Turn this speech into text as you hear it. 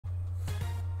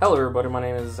Hello everybody, my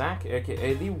name is Zach,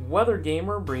 aka the Weather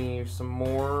Gamer, bringing you some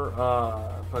more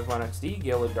Pokemon XD,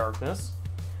 Gale of Darkness.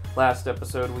 Last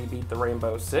episode we beat the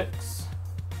Rainbow Six.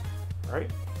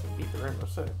 Right? We beat the Rainbow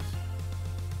Six.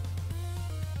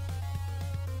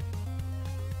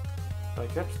 Did I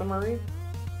catch the Marie?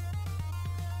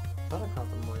 I thought I caught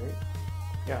the Marie.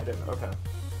 Yeah, I did. Okay.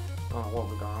 Oh, what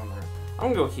was going on there?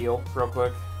 I'm gonna go heal real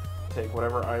quick. Take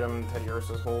whatever item Teddy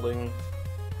Ursa's holding.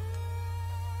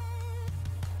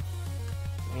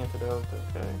 Antidote,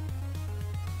 okay.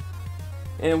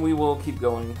 And we will keep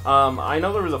going. I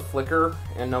know there was a flicker,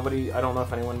 and I don't know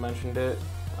if anyone mentioned it,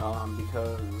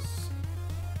 because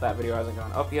that video hasn't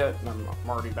gone up yet, and I'm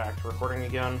already back to recording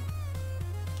again.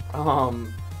 I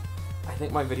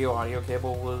think my video audio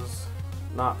cable was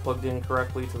not plugged in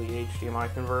correctly to the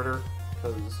HDMI converter,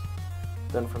 because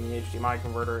then from the HDMI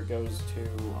converter it goes to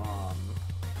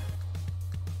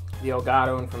the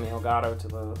Elgato, and from the Elgato to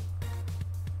the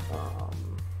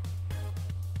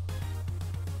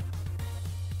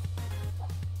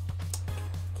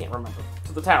can't remember,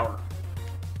 to the tower,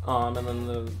 and then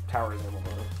the tower is able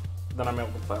to, then I'm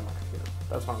able to play on my computer.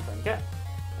 That's what I'm trying to get.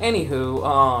 Anywho,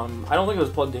 I don't think it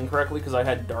was plugged in correctly because I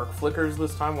had dark flickers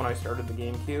this time when I started the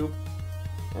GameCube,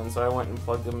 and so I went and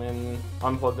plugged them in,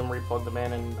 unplugged them, replugged them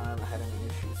in, and I haven't had any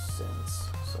issues since.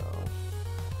 So,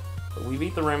 but we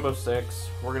beat the Rainbow Six.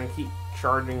 We're gonna keep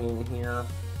charging in here.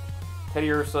 Teddy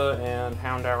Ursa and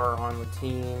Houndour on the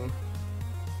team.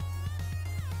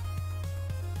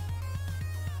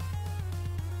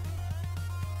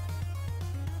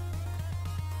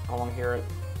 I want to hear it.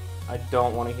 I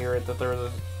don't want to hear it that there was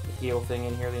a heal thing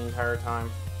in here the entire time.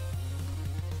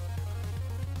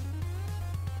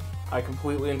 I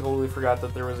completely and totally forgot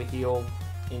that there was a heal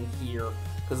in here.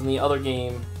 Because in the other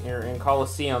game, in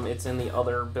Coliseum, it's in the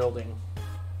other building.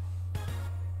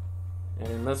 And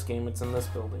in this game, it's in this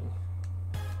building.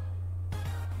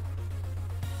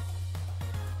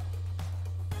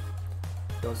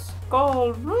 Go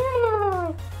Skull!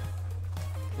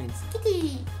 And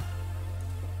Skitty!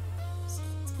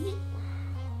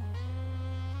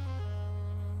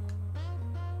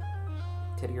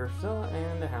 Teddy Ursa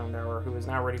and a Houndour, who is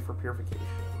now ready for purification.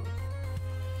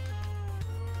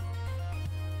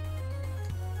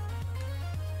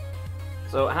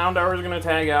 So Houndour is going to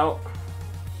tag out.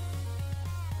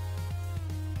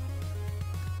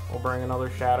 We'll bring another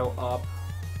Shadow up.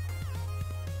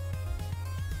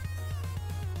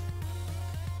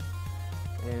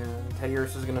 And Teddy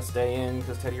Ursa is going to stay in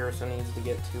because Teddy Ursa needs to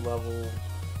get to level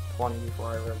 20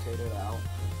 before I rotate it out.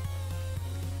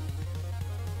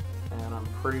 And I'm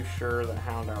pretty sure that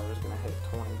Houndour is going to hit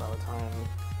 20 by the time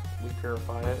we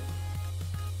purify it.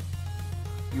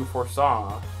 You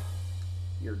foresaw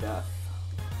your death.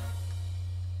 I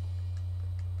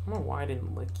don't know why I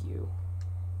didn't lick you.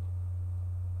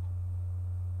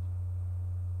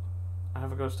 I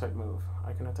have a ghost type move.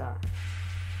 I can attack.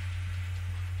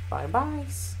 Bye-bye,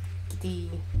 Skitty.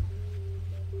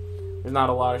 There's not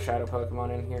a lot of shadow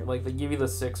Pokemon in here. Like, they give you the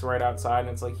 6 right outside, and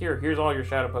it's like, here's all your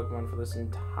shadow Pokemon for this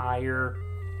entire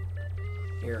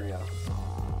area.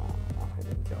 Oh, I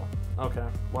didn't kill. Okay,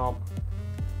 well.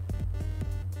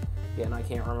 Yeah, and I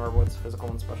can't remember what's physical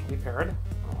and specialty paired.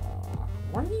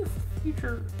 Why are you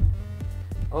future?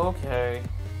 Okay.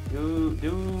 Do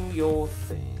your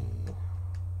thing.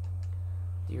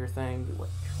 Do your thing. Do what?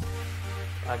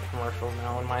 I have commercials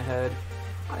now in my head.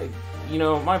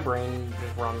 My brain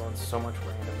just runs on so much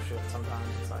random shit sometimes.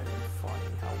 It's not even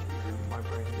funny how weird my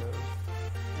brain goes.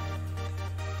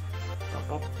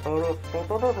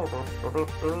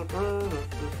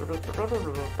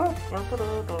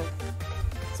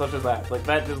 Such as that. Like,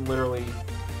 that just literally...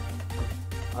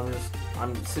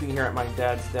 I'm sitting here at my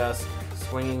dad's desk,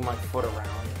 swinging my foot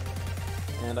around,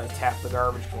 and I tap the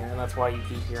garbage can, and that's why you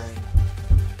keep hearing...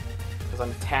 Because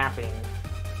I'm tapping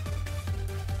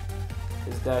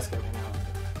his desk every now and then.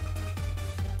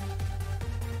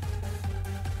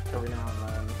 Every now and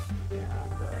then.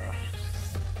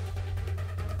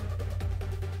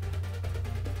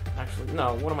 And, actually,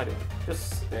 no, what am I doing?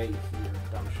 Just stay here,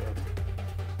 dumb shit.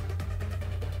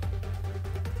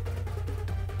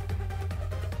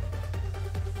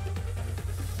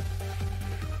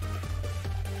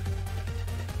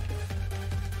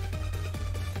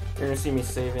 You're gonna see me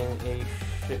saving a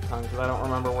shit ton, because I don't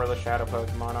remember where the shadow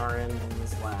Pokemon are in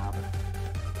this lab.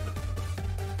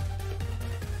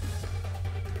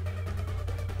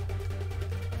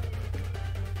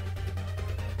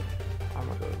 I'm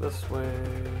gonna go this way,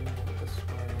 and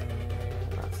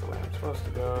that's the way I'm supposed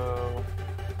to go.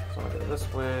 So I'm gonna go this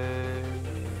way,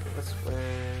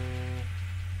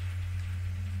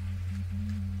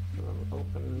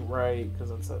 right, because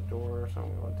that's that door, so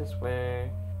I'm going this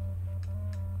way.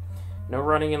 No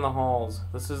running in the halls.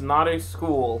 This is not a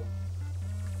school.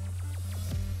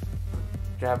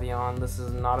 Javion, this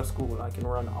is not a school. I can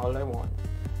run all I want.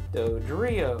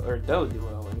 Dodrio, or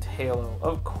Doduo, and Halo.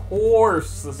 Of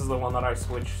course, this is the one that I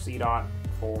switched C-Dot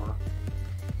for.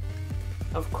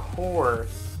 Of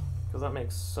course. Because that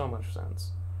makes so much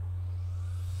sense.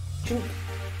 Chink.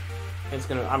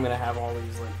 I'm gonna have all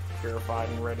these, like, purified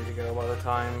and ready to go by the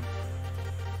time.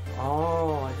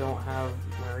 Oh, I don't have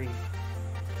Mary.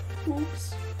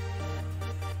 Oops.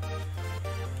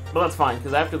 But that's fine,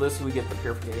 because after this we get the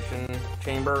purification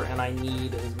chamber, and I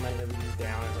need as many of these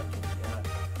down as I can get.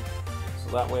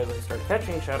 So that way as I start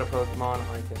catching shadow Pokemon,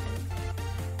 I can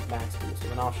max boost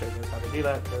them. And I'll show you guys how to do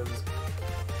that, because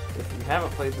if you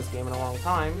haven't played this game in a long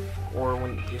time, or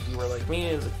if you were like me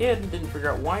as a kid and didn't figure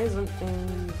out why isn't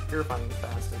things purifying as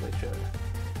fast as they should.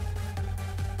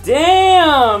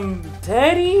 Damn,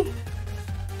 Teddy!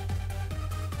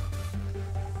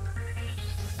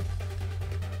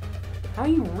 How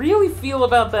do you really feel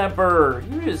about that bird?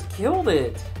 You just killed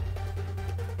it.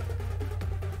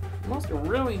 You must have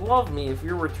really loved me if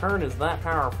your return is that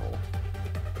powerful.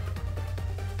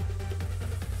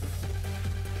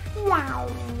 Wow.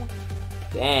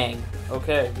 Dang.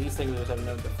 Okay, these things just have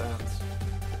no defense.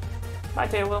 Bye,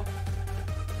 Tailwheel.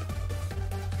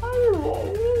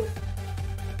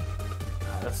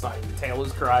 That's not even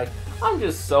Tailwheel's cry. I'm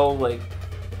just so, like,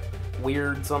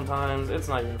 weird sometimes. It's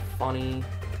not even funny.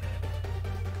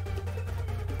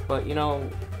 But, you know,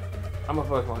 I'm a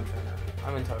Pokemon trainer.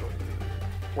 I'm entitled to be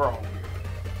weird. We're all weird.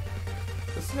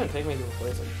 This is gonna take me to a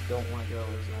place I just don't want to go,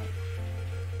 isn't it?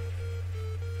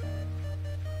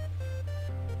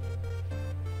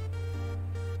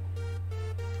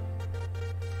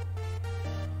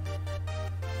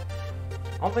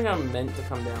 I don't think I'm meant to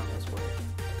come down this way.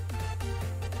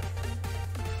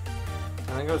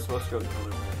 I think I was supposed to go the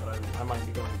other way, but I might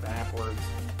be going backwards.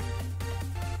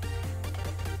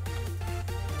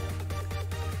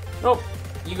 Nope,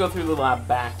 you go through the lab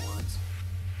backwards.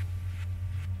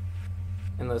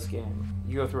 In this game.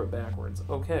 You go through it backwards.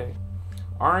 Okay.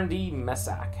 R&D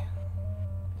Messac.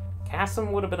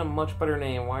 Cassim would have been a much better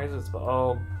name. Why is it...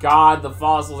 Oh, God, the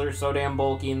fossils are so damn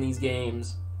bulky in these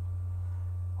games.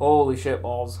 Holy shit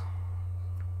balls.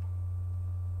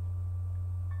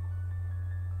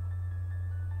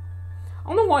 I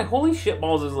don't know why holy shit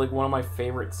balls is like one of my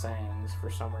favorite sayings for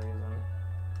some reason.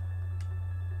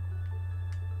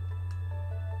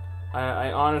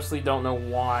 I honestly don't know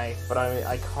why, but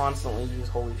I constantly use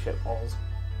holy shit balls.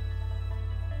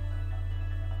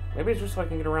 Maybe it's just so I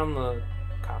can get around the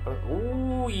copper.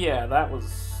 Ooh, yeah, that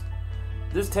was...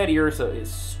 This Teddy Ursa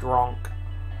is strong.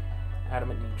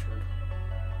 Adamant natured.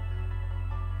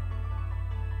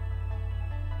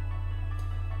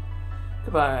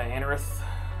 Goodbye, Anorith.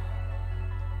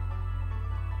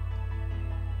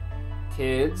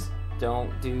 Kids,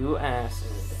 don't do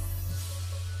acid.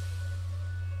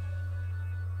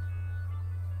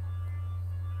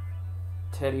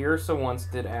 Teddy Ursa once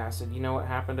did acid. You know what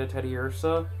happened to Teddy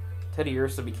Ursa? Teddy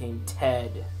Ursa became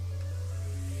Ted.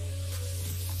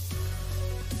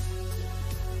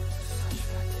 Such a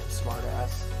goddamn smart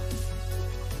ass.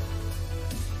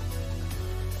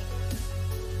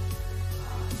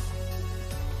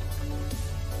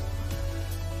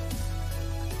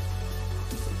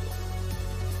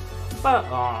 But,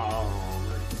 oh,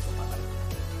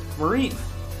 Marie,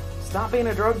 stop being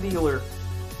a drug dealer.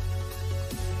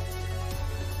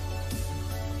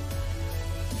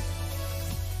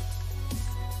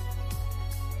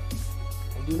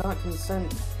 I do not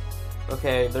consent.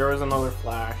 Okay, there was another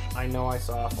flash. I know I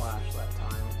saw a flash that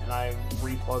time, and I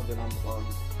replugged and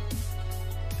unplugged.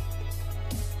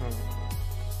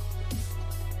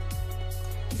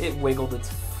 It wiggled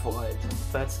its foot.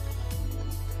 That's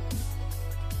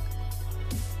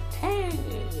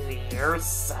Teddy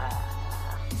Ursa.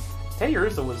 Teddy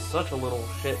Ursa was such a little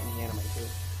shit in the anime too.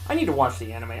 I need to watch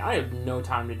the anime. I have no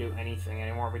time to do anything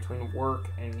anymore between work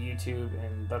and YouTube,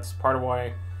 and that's part of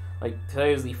why, like,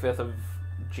 today is the 5th of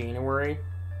January,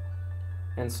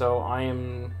 and so I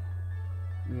am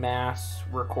mass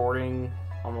recording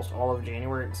almost all of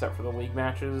January except for the league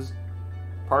matches,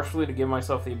 partially to give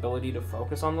myself the ability to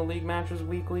focus on the league matches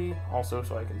weekly, also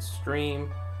so I can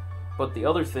stream. But the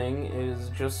other thing is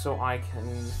just so I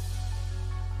can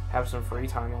have some free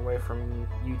time away from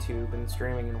YouTube and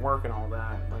streaming and work and all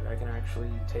that. Like, I can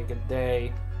actually take a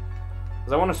day,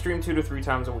 because I want to stream 2 to 3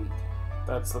 times a week.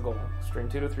 That's the goal. Stream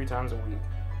 2 to 3 times a week.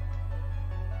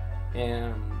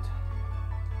 And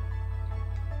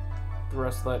the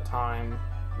rest of that time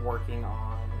working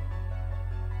on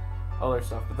other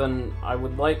stuff. But then I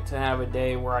would like to have a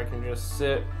day where I can just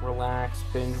sit, relax,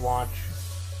 binge watch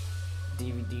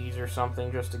DVDs or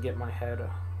something just to get my head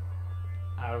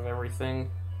out of everything.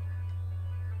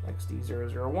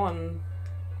 XD001.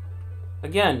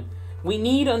 Again, we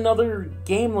need another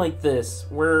game like this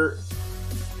where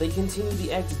they continue the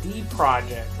XD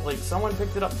project. Like, someone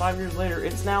picked it up 5 years later.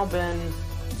 It's now been...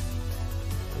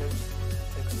 When did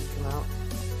XD come out?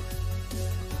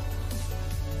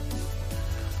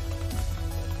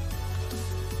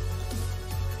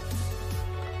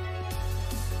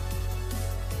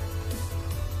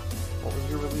 What was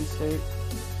your release date?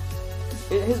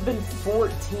 It has been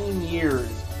 14 years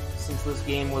since this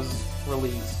game was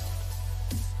released.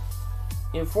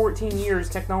 In 14 years,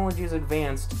 technology has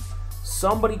advanced.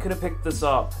 Somebody could have picked this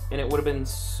up, and it would have been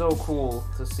so cool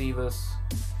to see this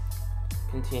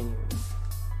continue.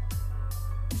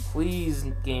 Please,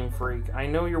 Game Freak, I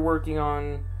know you're working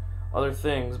on other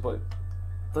things, but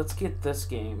let's get this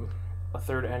game a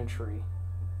third entry.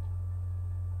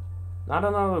 Not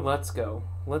another Let's Go.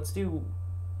 Let's do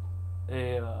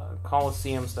a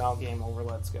Coliseum-style game over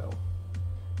Let's Go.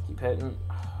 Keep hitting.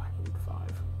 Oh, I need 5.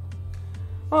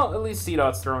 Well, at least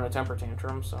C-Dot's throwing a temper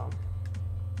tantrum, so...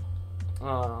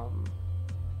 But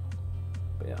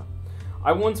yeah.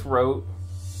 I once wrote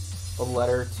a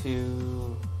letter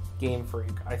to Game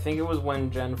Freak. I think it was when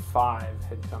Gen 5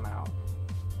 had come out.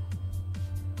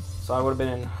 So I would have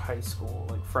been in high school,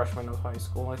 like freshman of high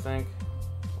school, I think.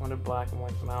 When did Black and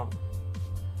White come out?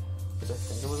 Because I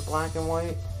think it was Black and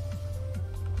White.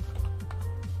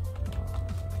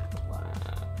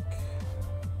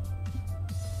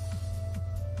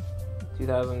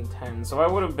 2010. So I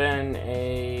would have been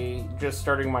just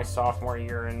starting my sophomore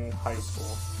year in high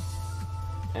school.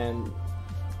 And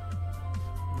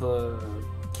the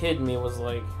kid in me was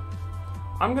like,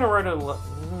 I'm gonna write a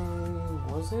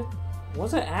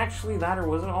was it actually that, or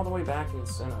was it all the way back in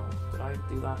Sinnoh? Did I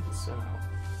do that in Sinnoh?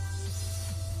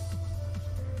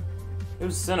 It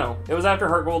was Sinnoh. It was after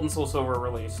Heart Gold and Soul Silver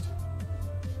released.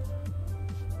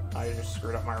 I just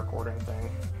screwed up my recording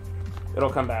thing. It'll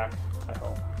come back, I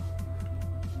hope.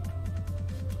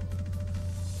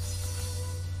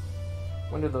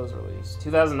 When did those release?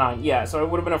 2009. Yeah, so I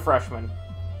would have been a freshman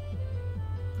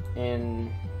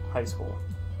in high school.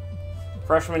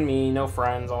 Freshman me, no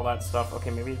friends, all that stuff. Okay,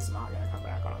 maybe it's not gonna come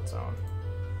back on its own.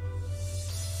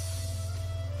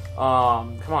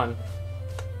 Come on.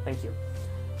 Thank you.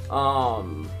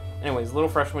 Anyways, little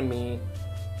freshman me,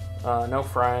 no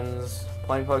friends,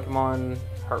 playing Pokemon,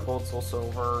 Heart Gold, Soul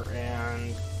Silver,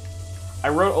 and I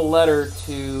wrote a letter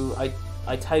to,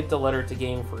 I typed a letter to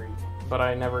Game Freak, but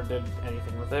I never did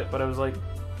anything with it. But I was like,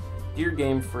 Dear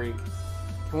Game Freak,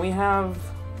 can we have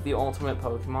the ultimate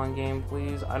Pokemon game,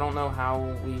 please? I don't know how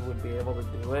we would be able to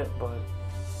do it, but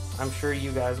I'm sure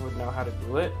you guys would know how to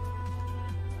do it.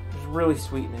 It was really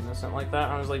sweet and innocent like that.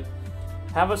 And I was like,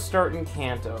 have us start in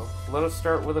Kanto. Let us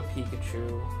start with a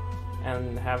Pikachu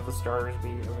and have the starters be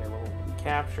available to be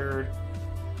captured.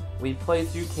 We play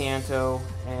through Kanto,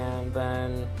 and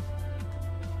then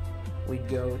we'd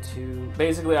go to...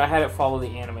 Basically, I had it follow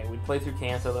the anime. We'd play through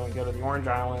Kanto, then we'd go to the Orange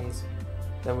Islands,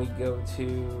 then we'd go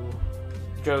to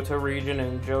Johto region,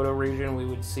 and in Johto region we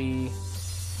would see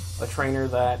a trainer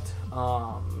that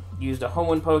used a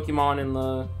Hoenn Pokemon in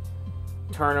the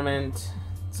tournament,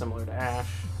 similar to Ash.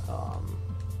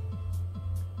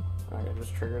 I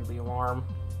just triggered the alarm.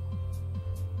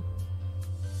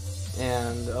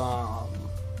 And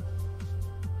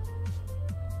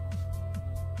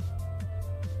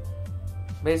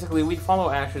basically we'd follow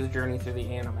Ash's journey through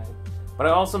the anime. But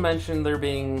I also mentioned there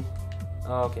being...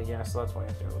 okay, yeah, so that's why I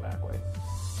have to go that way.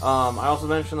 I also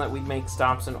mentioned that we'd make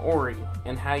stops in Ori,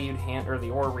 and how you'd or the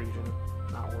Ore region,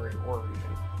 not Ori, Ore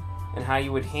region, and how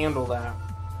you would handle that.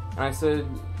 And I said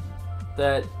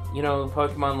that, you know,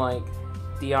 Pokemon like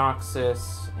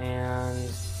Deoxys and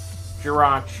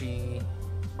Jirachi,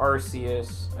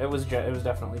 Arceus, it was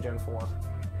definitely Gen 4.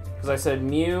 Because I said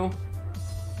Mew,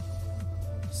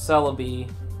 Celebi,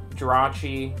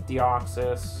 Jirachi,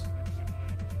 Deoxys,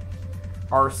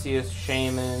 Arceus,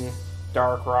 Shaman,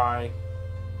 Darkrai,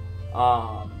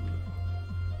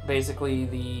 basically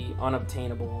the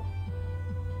unobtainable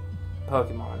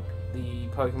Pokemon. The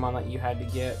Pokemon that you had to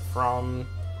get from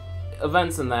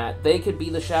events in that. They could be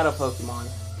the Shadow Pokemon.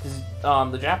 Because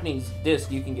the Japanese disc,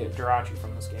 you can get Jirachi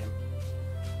from this game.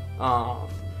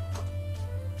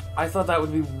 I thought that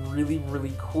would be really,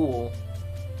 really cool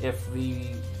if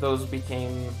those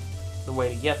became the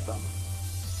way to get them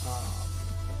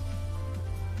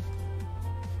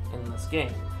in this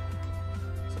game.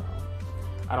 So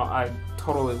I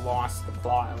totally lost the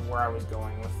plot of where I was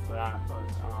going with that, but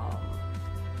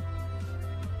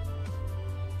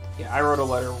Yeah, I wrote a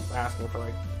letter asking for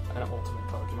like an Ultimate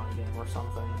Pokemon game or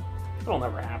something. It'll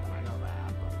never happen, I know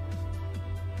that, but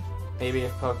maybe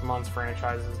if Pokemon's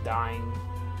franchise is dying,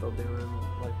 they'll do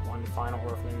like one final,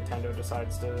 or if Nintendo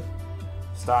decides to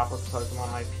stop with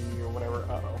Pokemon IP or whatever.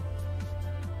 Uh-oh.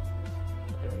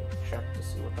 Okay, check to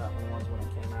see what that one was when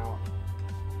it came out.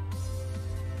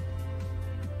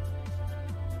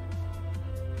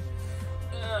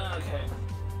 Okay.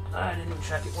 I didn't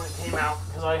check it when it came out,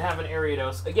 because I have an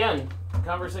Ariados. Again,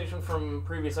 conversation from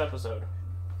previous episode.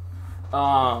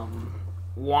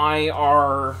 Why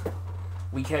are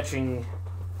we catching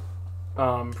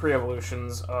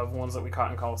pre-evolutions of ones that we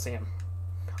caught in Coliseum?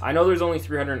 I know there's only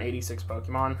 386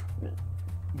 Pokemon,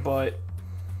 but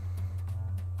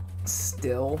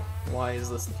still, why is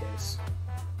this the case?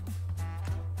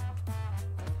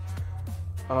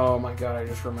 Oh my god, I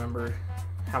just remembered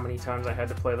how many times I had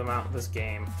to play them out this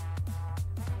game.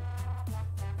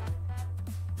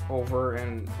 Over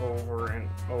and over and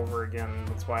over again.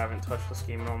 That's why I haven't touched this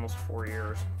game in almost 4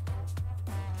 years.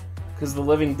 Because the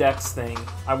Living Dex thing,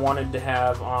 I wanted to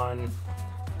have on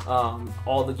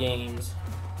all the games.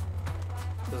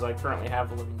 Because I currently have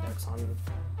the Living Dex on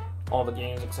all the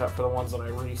games except for the ones that I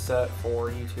reset for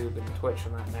YouTube and Twitch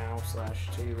and that now,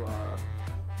 / to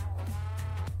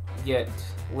get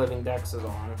Living Dexes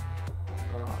on.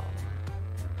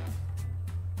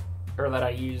 Or that I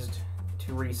used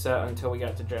to reset until we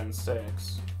got to Gen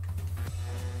 6.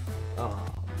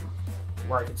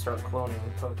 Where I could start cloning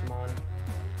Pokemon.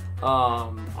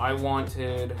 I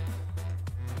wanted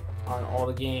on all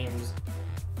the games,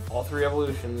 all 3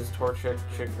 evolutions, Torchic,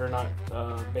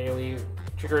 Bailey,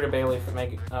 Chikorita, Bailey,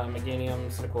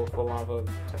 Meganium, Cyndaquil, Quilava,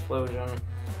 Typhlosion,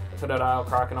 Totodile,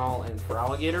 Croconaw, and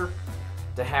Feraligatr,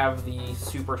 to have the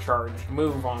supercharged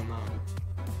move on them.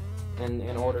 And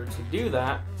in order to do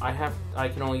that, I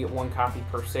can only get 1 copy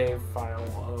per save file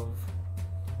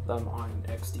of them on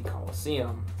XD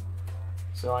Coliseum.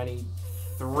 So I need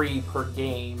 3 per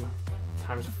game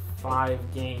times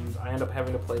 5 games. I end up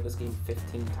having to play this game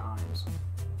 15 times.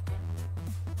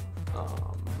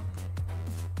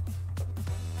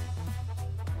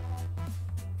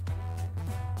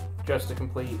 Just to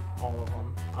complete all of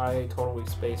them. I totally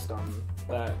spaced on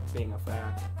that being a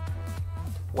fact.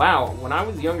 Wow, when I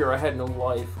was younger I had no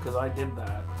life because I did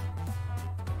that.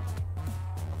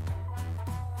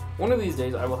 One of these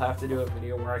days I will have to do a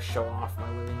video where I show off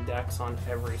my Living Dex on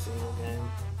every single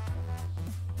game.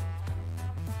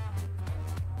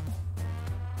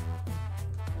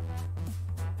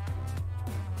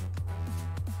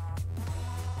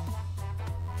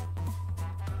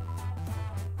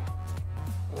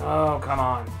 Oh, come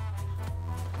on.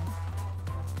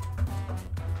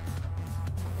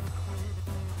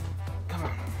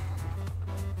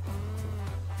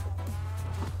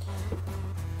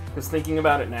 Because thinking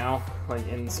about it now, like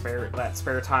in that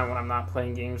spare time when I'm not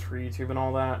playing games for YouTube and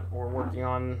all that, or working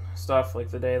on stuff, like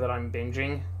the day that I'm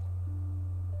binging,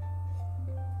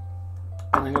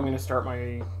 I think I'm going to start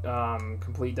my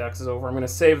complete dexes over. I'm going to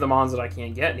save the mons that I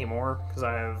can't get anymore, because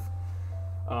I have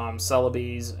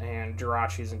Celebes and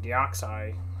Jirachis and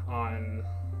Deoxys on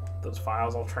those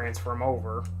files. I'll transfer them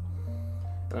over,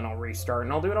 and then I'll restart,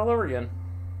 and I'll do it all over again.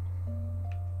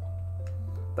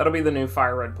 That'll be the new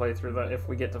Fire Red playthrough. That if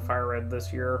we get to Fire Red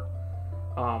this year,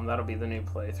 that'll be the new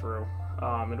playthrough.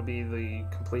 It'll be the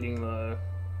completing the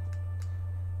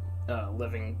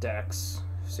Living Dex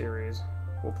series.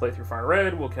 We'll play through Fire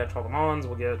Red. We'll catch all the mons.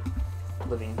 We'll get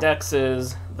Living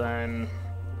Dexes. Then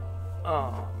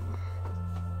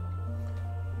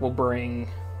we'll bring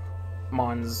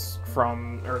mons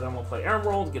from, or then we'll play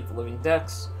Emerald. Get the Living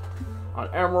Dex on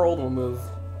Emerald. We'll move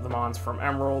the mons from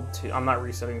Emerald to... I'm not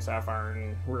resetting Sapphire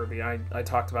and Ruby. I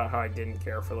talked about how I didn't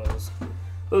care for those.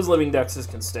 Those Living Dexes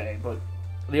can stay, but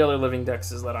the other Living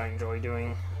Dexes that I enjoy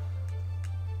doing,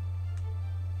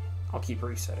 I'll keep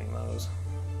resetting those.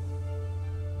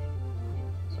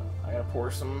 So I gotta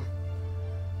pour some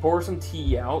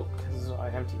tea out because I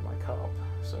emptied my cup,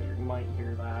 so you might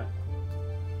hear that.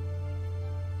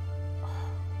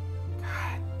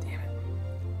 God damn it.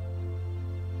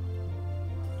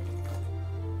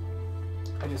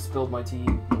 I just spilled my tea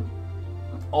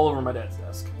all over my dad's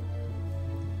desk.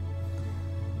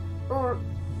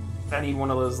 I need one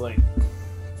of those, like,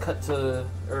 cut to,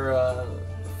 or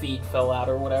feed fell out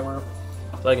or whatever,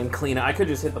 so I can clean it. I could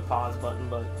just hit the pause button,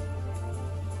 but...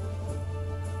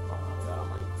 Oh, God,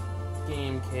 my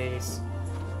game case.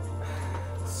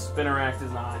 Spinnerack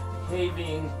is not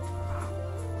behaving.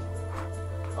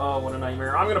 Oh, what a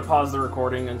nightmare. I'm gonna pause the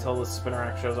recording until the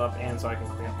Spinnerack shows up, and so I can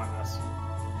clean up my mess.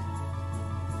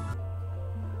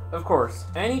 Of course,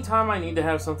 anytime I need to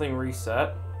have something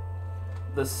reset,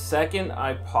 the second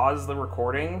I pause the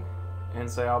recording and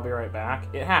say I'll be right back,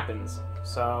 it happens.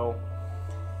 So,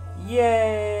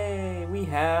 yay! We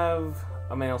have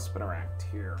a male Spinneract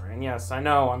here. And yes, I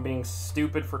know, I'm being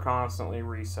stupid for constantly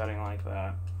resetting like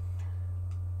that.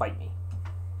 Bite me.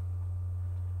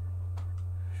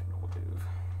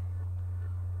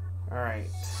 Alright.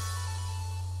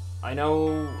 I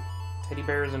know teddy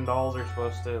bears and dolls are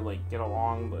supposed to, like, get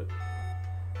along, but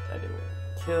that didn't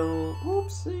kill.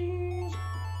 Oopsies!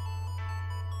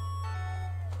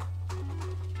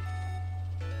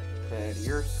 Teddy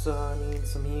Ursa needs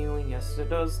some healing, yes it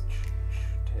does.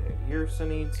 Teddy Ursa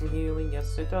needs some healing,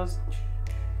 yes it does.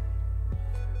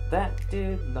 That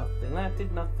did nothing, that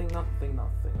did nothing, nothing,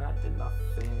 nothing, that did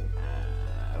nothing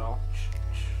at all.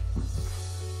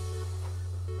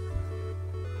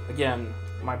 Again,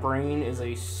 my brain is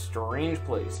a strange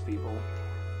place, people.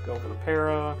 Go for the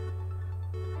para.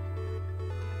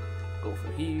 Go for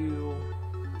the heal.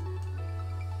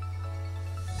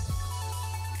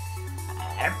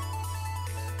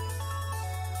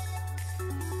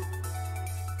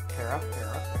 Para,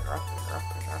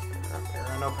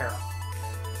 no para.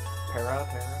 Para,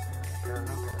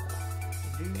 no para.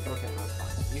 Okay, that's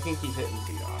fine. You can keep hitting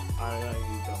C-Dot. I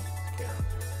don't care.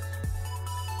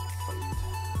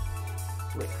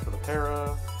 Wait for the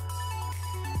para.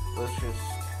 Let's just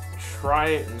try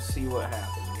it and see what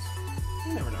happens.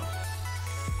 You never know.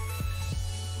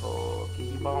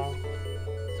 Pokeball.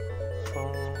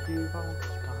 Pokeball.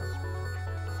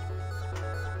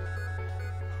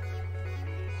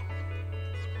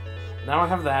 Now I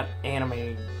have that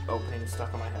anime opening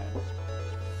stuck in my head.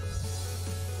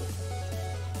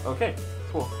 Okay,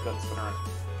 cool. Got Spinneract.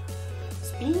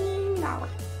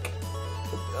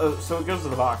 Oh, so it goes to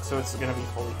the box, so it's gonna be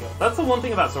fully healed. That's the one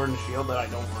thing about Sword and Shield that I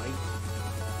don't like.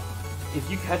 If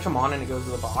you catch them on and it goes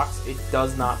to the box, it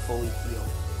does not fully heal.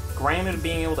 Granted,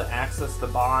 being able to access the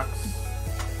box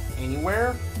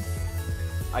anywhere,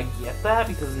 I get that,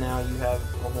 because now you have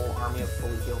a whole army of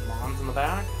fully healed mons in the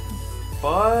back.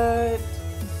 But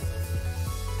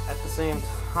at the same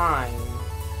time,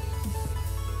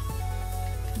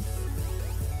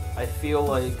 I feel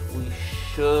like we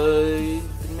should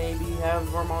maybe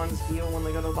have our mons heal when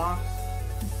they go to the box.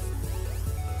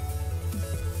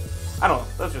 I don't know,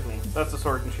 that's just me. That's a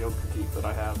Sword and Shield critique that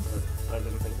I have that I've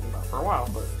been thinking about for a while,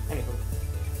 but anywho.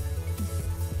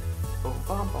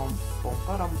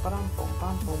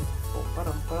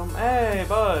 Hey,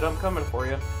 bud, I'm coming for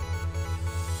you.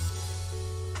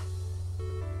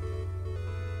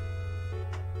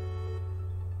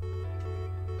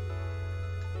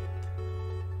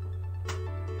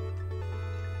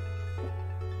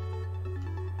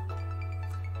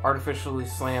 Artificially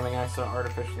slamming, I saw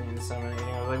artificially inseminating.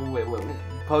 I was like, wait,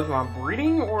 Pokemon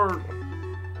breeding or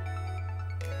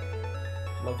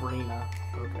Lavrina?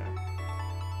 Okay.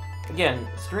 Again,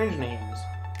 strange names.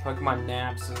 Pokemon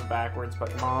Naps is backwards.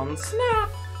 Pokemon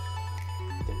Snap.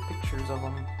 Get pictures of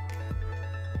them.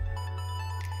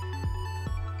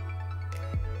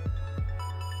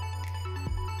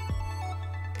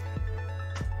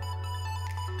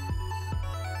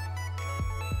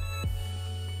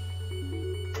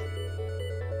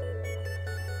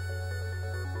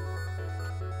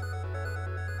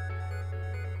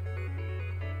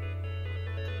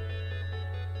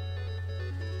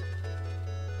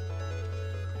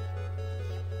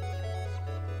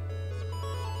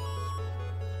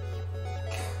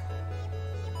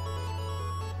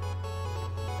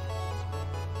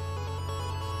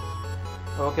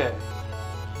 Okay.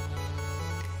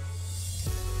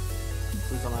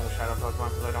 Please don't have a Shadow Pokemon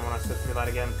because I don't want to sit through that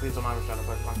again. Please don't have a Shadow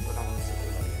Pokemon because I don't want to sit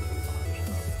through that again. Please don't have a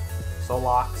Shadow.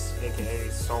 Solox, aka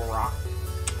Solrock.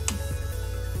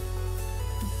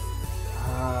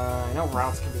 I know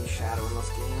Routes can be Shadow in this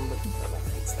game, but I don't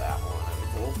think it's that one. I mean,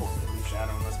 Voltorb can be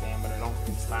Shadow in this game, but I don't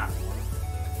think it's that one.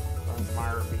 I think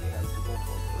Myra B has the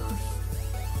Voltorb first.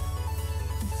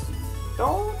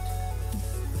 Don't.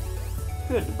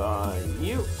 Goodbye,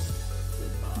 you.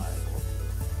 Goodbye.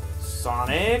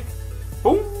 Sonic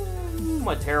Boom!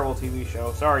 A terrible TV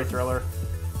show. Sorry, Thriller.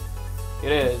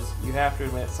 It is. You have to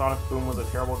admit, Sonic Boom was a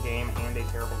terrible game and a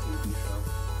terrible TV show.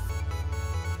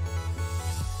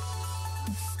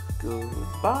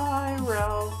 Goodbye,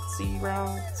 Routes.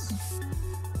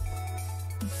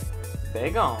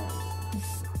 Bagon.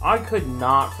 I could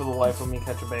not, for the life of me,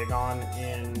 catch a Bagon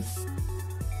in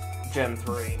Gen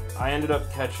 3. I ended up,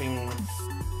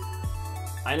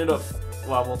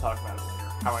 well, we'll talk about it later,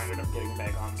 how I ended up getting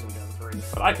Bagons in Gen 3.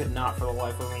 But I could not, for the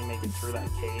life of me, make it through that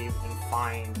cave and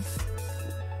find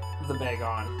the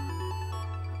Bagon.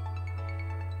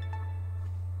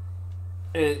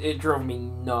 It drove me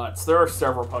nuts. There are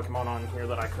several Pokemon on here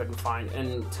that I couldn't find,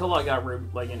 and until I got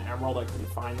like in Emerald, I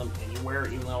couldn't find them anywhere,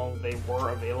 even though they were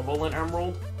available in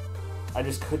Emerald. I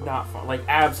just could not find, like,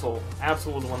 Absol.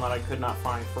 Absol was one that I could not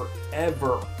find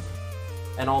forever.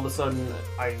 And all of a sudden,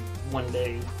 one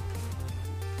day,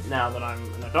 now that I'm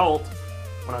an adult,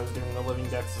 when I was doing the Living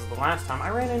Dexes the last time, I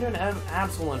ran into an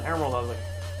Absol in Emerald. I was like,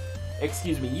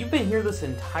 excuse me, you've been here this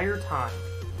entire time.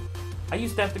 I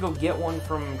used to have to go get one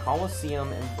from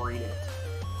Coliseum and breed it.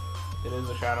 It is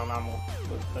a Shadow Numble,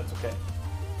 but that's okay.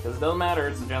 Because it doesn't matter,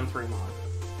 it's a Gen 3 mod.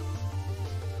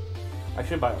 I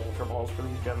should buy Ultra Balls for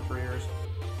these Gen 3ers.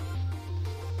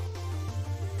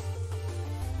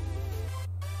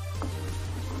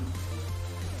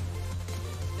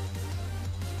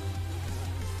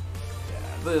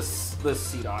 Yeah, this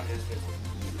C-Dot is just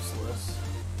useless.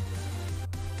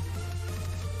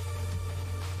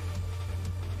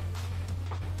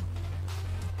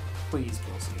 Please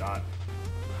kill C-Dot.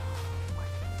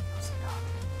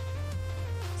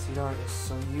 C-Dot is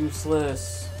so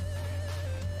useless.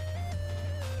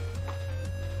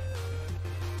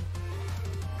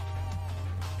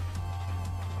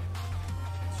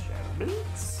 Shadow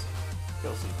Boots.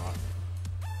 Kill C-Dot.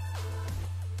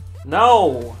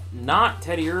 No! Not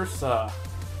Teddiursa.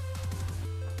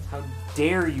 How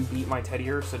dare you beat my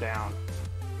Teddiursa down?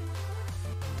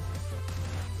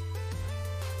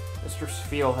 Mr.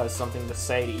 Spiel has something to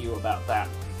say to you about that.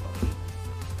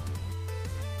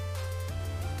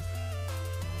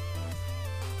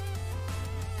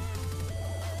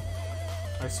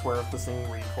 I swear if this thing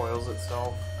recoils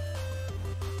itself.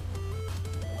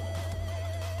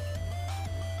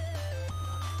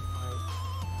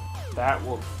 That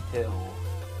will kill.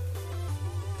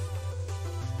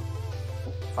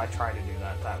 If I try to do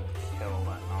that, that will kill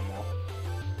that Numble.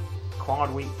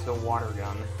 Quad weak to Water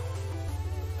Gun.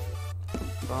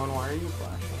 Bone, why are you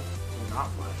flashing? I'm not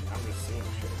flashing, I'm just seeing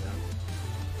shit again.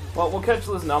 Well, we'll catch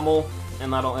this Numble,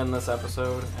 and that'll end this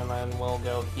episode, and then we'll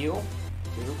go heal.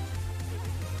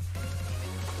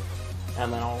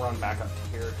 And then I'll run back up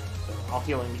to here. So I'll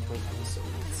heal in between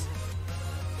episodes.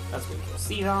 That's gonna kill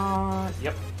C-Dot.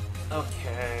 Yep.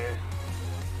 Okay.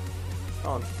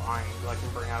 Oh, it's fine. I can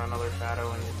bring out another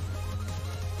Shadow. And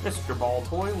Mr. Ball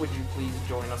Toy, would you please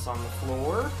join us on the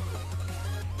floor?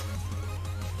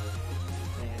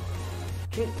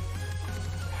 And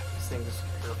this thing just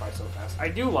purifies so fast. I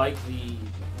do like the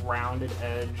rounded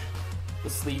edge, the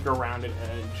sleeker rounded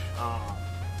edge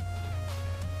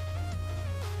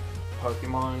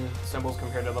Pokemon symbols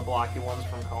compared to the blocky ones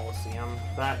from Coliseum.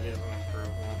 That is an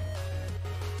improvement.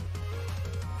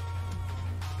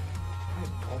 Why is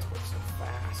Baltoy so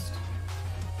fast?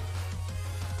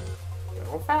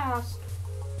 Go fast!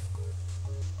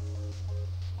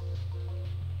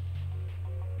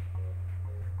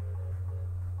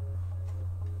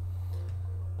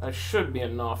 That should be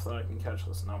enough that I can catch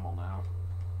this Numble now.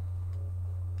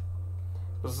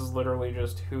 This is literally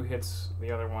just who hits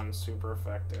the other one super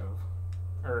effective.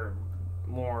 Or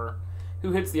more,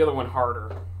 who hits the other one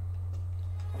harder.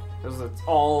 Because it's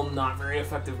all not very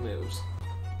effective moves.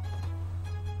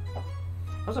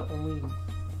 How's it only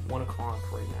 1 o'clock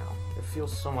right now? It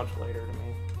feels so much later to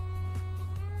me.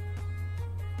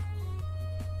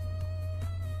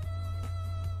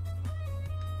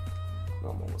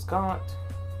 Numble was caught.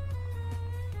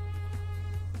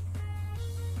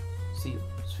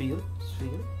 Sphere.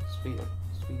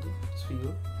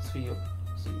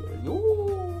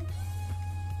 Yo.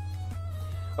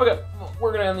 Okay, well,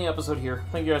 we're gonna end the episode here.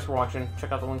 Thank you guys for watching.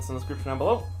 Check out the links in the description down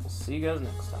below. We'll see you guys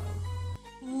next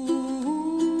time.